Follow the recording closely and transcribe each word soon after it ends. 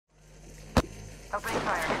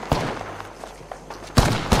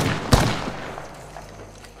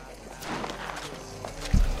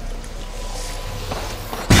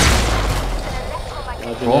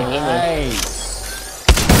Cool. Nice.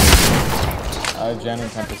 Jen in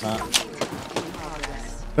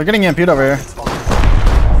 10%. They're getting EMP'd over here.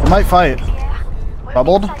 They might fight.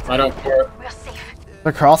 Doubled. I don't care.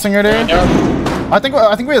 They're crossing her, dude. Yeah. I think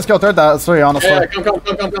we just go third that. That's three, honestly. Yeah,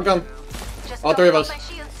 come. All three of us.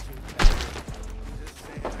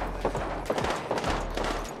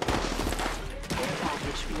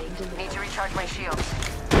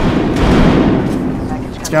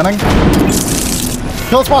 Scanning.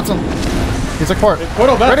 Kill Watson. He's a court.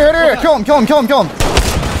 Portal back. Right here. Kill him.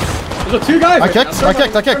 There's two guys. I kicked.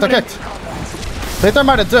 They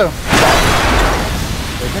thermited too.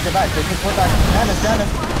 They took it back. They took it back.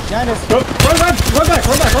 Janice. Go, run back.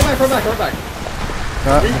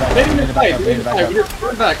 They didn't fight.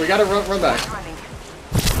 Run back. We gotta run back.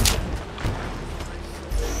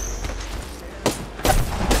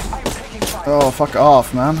 Oh, fuck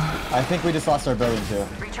off, man. I think we just lost our building too.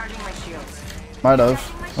 Might have.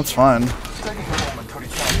 That's fine. I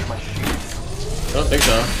don't think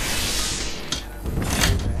so.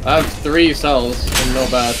 I have 3 cells and no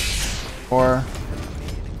bats. 4.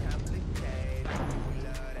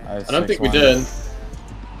 I don't think we did.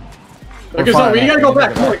 Okay, so we gotta go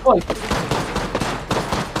back. Come on.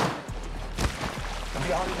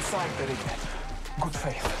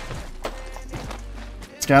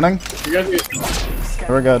 Scanning. You guys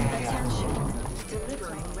We're good.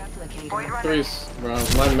 3, bro.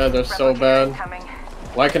 My meds are so bad.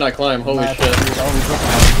 Why can I climb? Holy shit.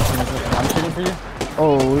 I'm shooting for you.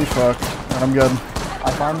 Holy fuck. I'm good.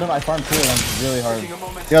 I farmed 2 of them really hard.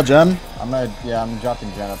 Yeah, Jen? I'm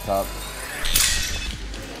dropping Jen up top.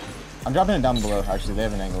 I'm dropping it down below, actually. They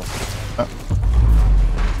have an angle.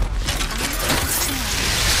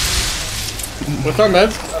 What's our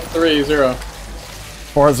meds? 3-0.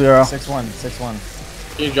 4-0. 6-1.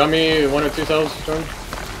 Can you jump me 1 or 2 cells, Jordan?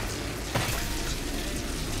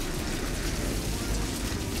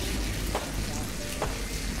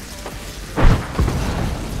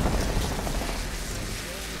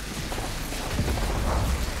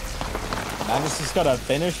 Magnus just got a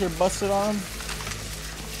finisher busted on.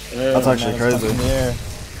 Yeah, that's actually crazy. In the air.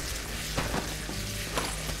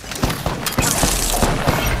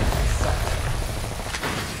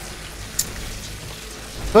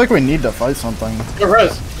 I feel like we need to fight something. Go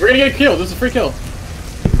res. We're gonna get a kill. This is a free kill.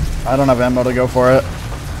 I don't have ammo to go for it.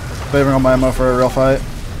 Saving all my ammo for a real fight.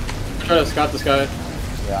 I'm trying to scout this guy.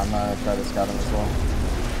 Yeah, I'm gonna try to scout him as well.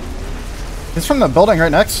 He's from the building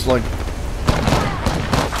right next, like.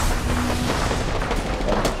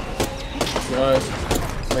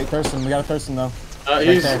 Wait, Thurston. We got a Thurston though.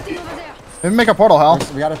 He's. Maybe make a portal, Hal.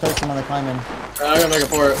 We got a Thurston on the climb in. I'm gonna make a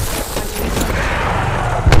for it.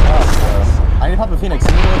 I need to pop a Phoenix.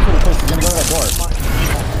 He's gonna go to the post. He's gonna go to that door.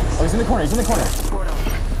 Oh, he's in the corner.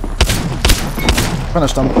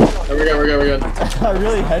 Finished him. We're good. I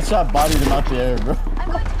really headshot bodied him out the air, bro.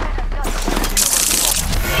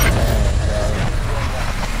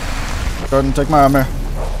 Jordan, take my armor.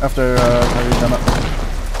 After you've done it.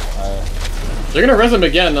 They're gonna res him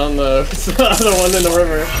again on the other one in the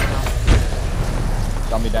river.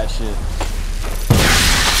 Got me that shit.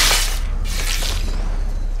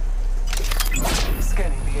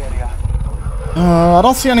 I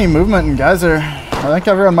don't see any movement in Geyser. I think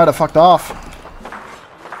everyone might have fucked off.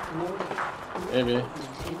 Maybe.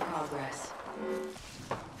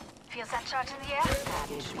 Feels that charge in the air?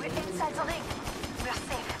 We're inside the ring. We're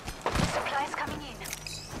safe. Supplies coming in.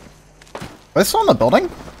 Are they still in the building?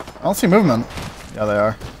 I don't see movement. Yeah, they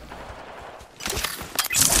are.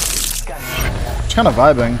 Just kind of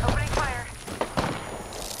vibing.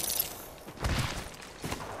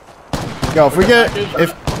 Yo, if we get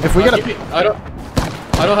if we get a, I don't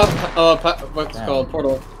have what's it called,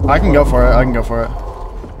 portal. I can go for it.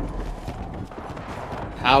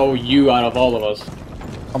 How you out of all of us?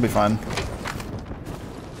 I'll be fine.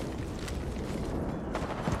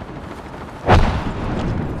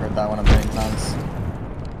 Heard that one a million times.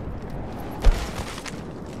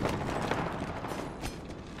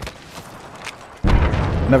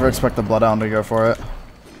 Never expect the Bloodhound to go for it.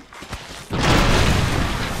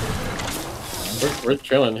 We're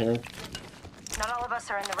chilling here. Not all of us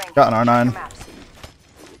are in the ring. Got an R9.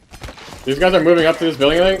 These guys are moving up to this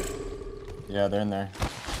building, I think. Yeah, they're in there.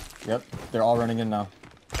 Yep, they're all running in now.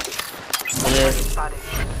 In here.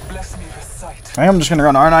 I'm just gonna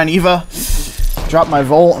run R9 Eva. Drop my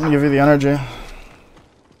Volt and give you the energy.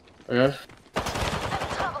 Okay.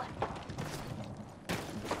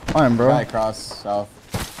 Fine, bro. Guy across south.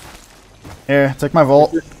 Here, take my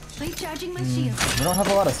Volt. Recharging my shield. We don't have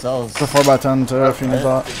a lot of cells. It's a 4x10 too, if you need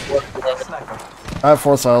that. I have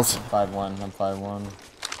 4 cells. 5-1. I'm 5-1.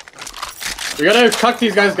 We gotta cuck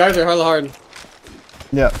these guys. Guys are hella hard.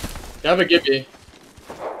 Yeah. You have a Gibby.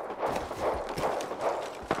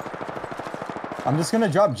 I'm just gonna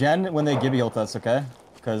drop Gen when they Gibby ult us, okay?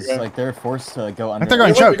 Because like they're forced to go under. I think they're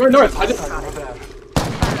going choke. Go north. I just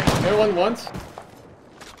hit one once.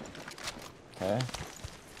 Okay.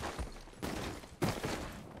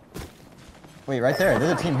 Wait, right there.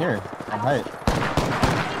 There's a team here on height.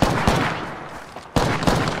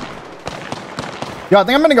 Yeah, I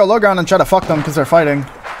think I'm gonna go low ground and try to fuck them because they're fighting.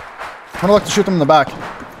 I'm gonna look to shoot them in the back.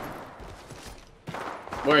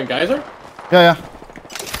 We're in Geyser? Yeah, yeah.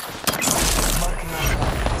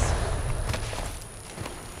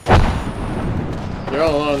 You're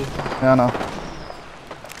all alone. Yeah, I know.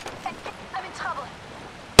 I'm in trouble.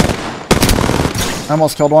 I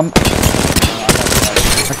almost killed one.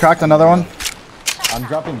 I cracked another one. I'm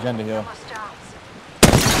dropping Gen to heal. Almost dropped.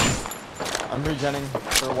 I'm regenning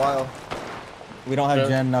for a while. We don't have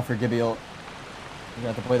Gen enough for Gibby ult. We're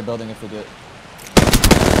gonna have to play the building if they do it.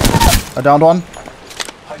 I downed one.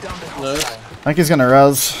 Nice. I think he's gonna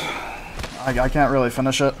res. I can't really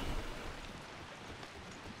finish it.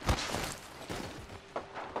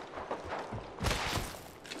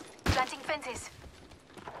 Planting fences.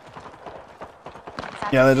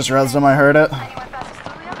 Yeah, they just resed him, I heard it. Anyone passes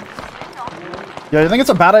through here? No. Yeah, you think it's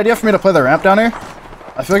a bad idea for me to play the ramp down here?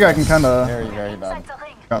 I feel like I can kinda... Very, very bad. Inside the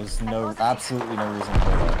ring. There's no, absolutely no reason to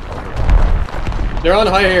play that. They're on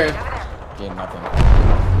high here. Gain nothing.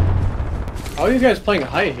 How are these guys playing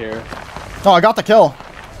high here? Oh, I got the kill.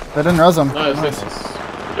 They didn't res him. Nice. Nice.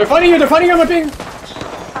 They're fighting you. They're fighting you. I'm ping.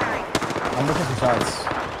 I'm looking for shots.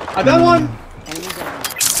 I down one.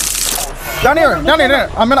 Down here, down here, down here.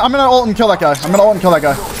 I'm gonna ult and kill that guy. I'm gonna ult and kill that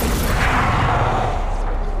guy.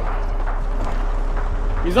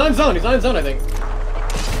 He's not in zone. He's not in zone, I think.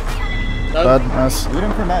 Dead, nice. Loot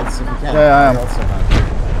him for meds if you can. Yeah, I am.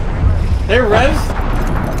 They're res.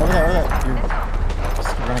 Over there, over there. You're just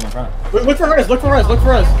keep running in front. Look for res. Look for res. Look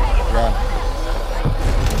for res. Yeah.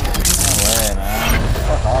 No way, man.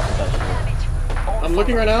 Fuck off with that shit. I'm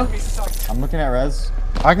looking right now. I'm looking at res.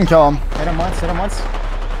 I can kill him. Hit him once, hit him once.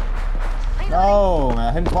 No, man,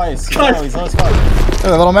 I hit him twice. God. No, he's low as fuck.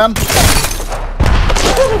 Hey, little man.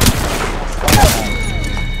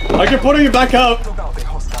 I can put you back up.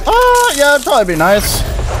 Yeah, it'd probably be nice.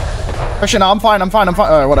 Actually, no, I'm fine.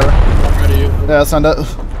 Alright, whatever. I'm ready. Yeah, send it.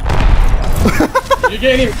 Did you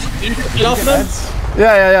get any? Did you get off them?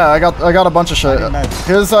 Yeah. I got a bunch of shit.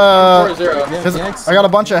 Here's I 4-0. got a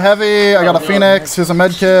bunch of heavy. I got a Phoenix. Here's a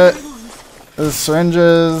med kit. There's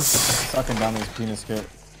syringes. Sucking down this penis kit.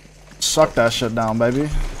 Suck that shit down, baby.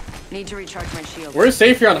 Need to recharge my shield. We're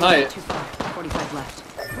safe here on height. Too far. 45 left.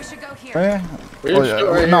 We should go here. Hey. We're Oh, still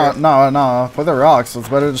yeah. right here. No. Play the rocks. It's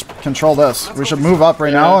better to just control this. We should move up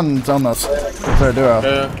right now and zone this. With their duo.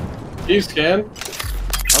 Yeah. Do you scan? I'm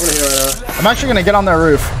gonna heal right now. I'm actually gonna get on their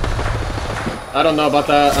roof. I don't know about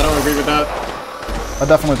that. I don't agree with that. I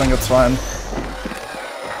definitely think it's fine.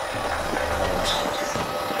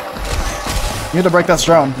 You need to break this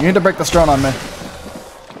drone. You need to break this drone on me.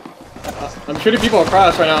 I'm shooting people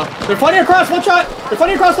across right now. They're fighting across. One shot. They're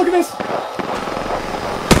fighting across. Look at this.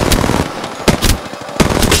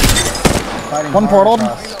 Fighting One hard portaled.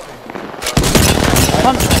 across.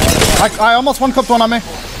 I almost one clipped one on me.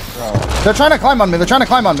 Bro. They're trying to climb on me.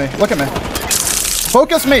 Look at me.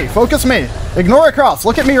 Focus me. Ignore across.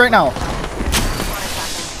 Look at me right now.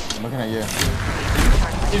 I'm looking at you.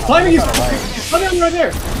 He's climbing. He's climbing right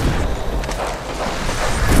there.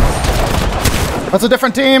 That's a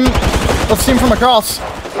different team. Let's team from across.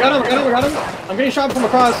 We got him. I'm getting shot from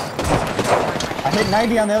across. I hit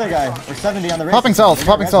 90 on the other guy, or 70 on the race. Popping cells.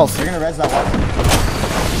 They're gonna res that one.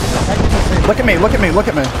 Look at me.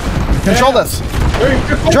 Control this.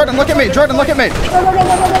 Jordan, look at me. Go.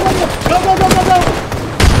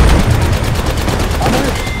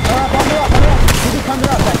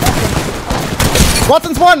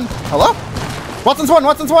 Watson's one. Hello? Watson's one.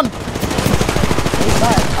 He's not.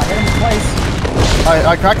 I hit him twice.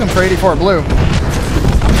 I cracked him for 84 blue.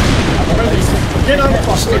 Get on.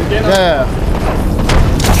 Yeah.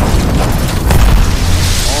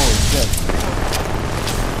 Holy shit.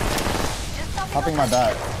 Popping my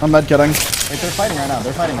back. I'm med kidding. Wait, they're fighting right now.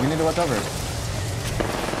 We need to watch over.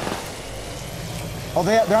 Oh,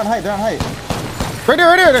 they're on height. Right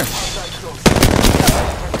here.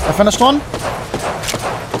 I finished one.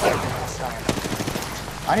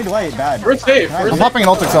 I need to wait, bad. We're safe. I'm popping an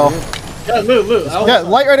ult cell. Yeah, loot. Yeah,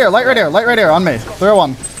 light right here. On me. Throw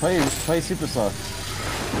one. Play super slow.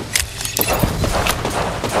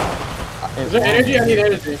 Is there energy? I need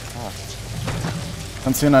energy.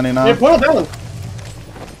 I'm seeing any now. Yeah, portal down.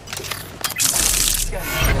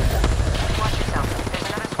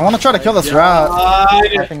 I want to try to kill this rat.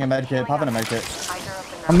 Popping a medkit. Popping a medkit.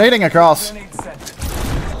 I'm nading across.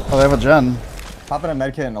 Oh, they have a gen. Popping a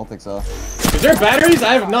medkit and ultic so. Is there batteries?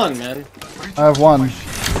 I have none, man. I have one.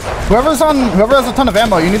 Whoever has a ton of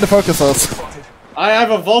ammo, you need to focus us. I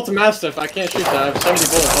have a Volt Mastiff. I can't shoot that. I have 70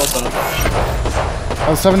 bullets also. I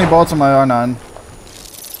have 70 bullets on my R9.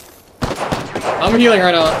 I'm healing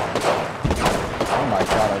right now. Oh my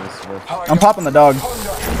god, I just whiffed. I'm popping the dog.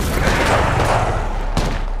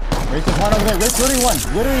 Wait, there's one over there. Wait, literally one.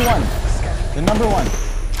 Literally one. The number one.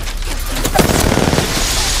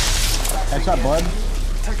 Headshot blood.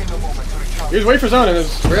 Here's wait for zone and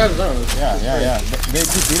we're out of zone. Yeah. They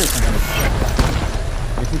keep beaters sometimes.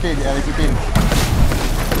 They keep beating. Yeah, they keep beating.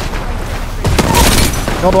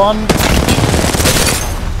 Killed one.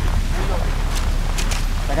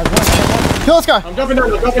 That guy's one. Kill this guy. I'm jumping down.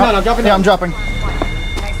 Yeah, I'm dropping.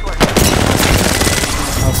 Nice work.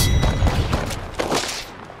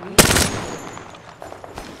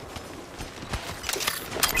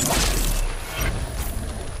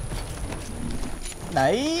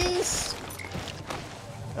 Nice.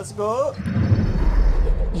 Let's go.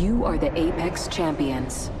 You are the Apex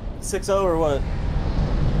champions. 6-0 or what?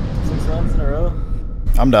 6 runs in a row.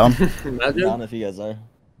 I'm down. Imagine. Down if you guys are.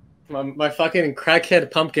 My fucking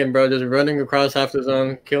crackhead pumpkin, bro, just running across half the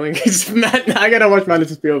zone, killing. Matt, I gotta watch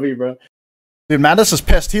Madness's POV, bro. Dude, Madness is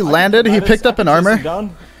pissed. He landed, he picked up an armor.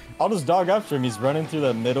 Down. I'll just dog after him. He's running through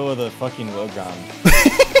the middle of the fucking road ground.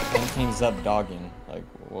 One team's up dogging. Like,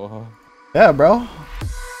 whoa. Yeah, bro.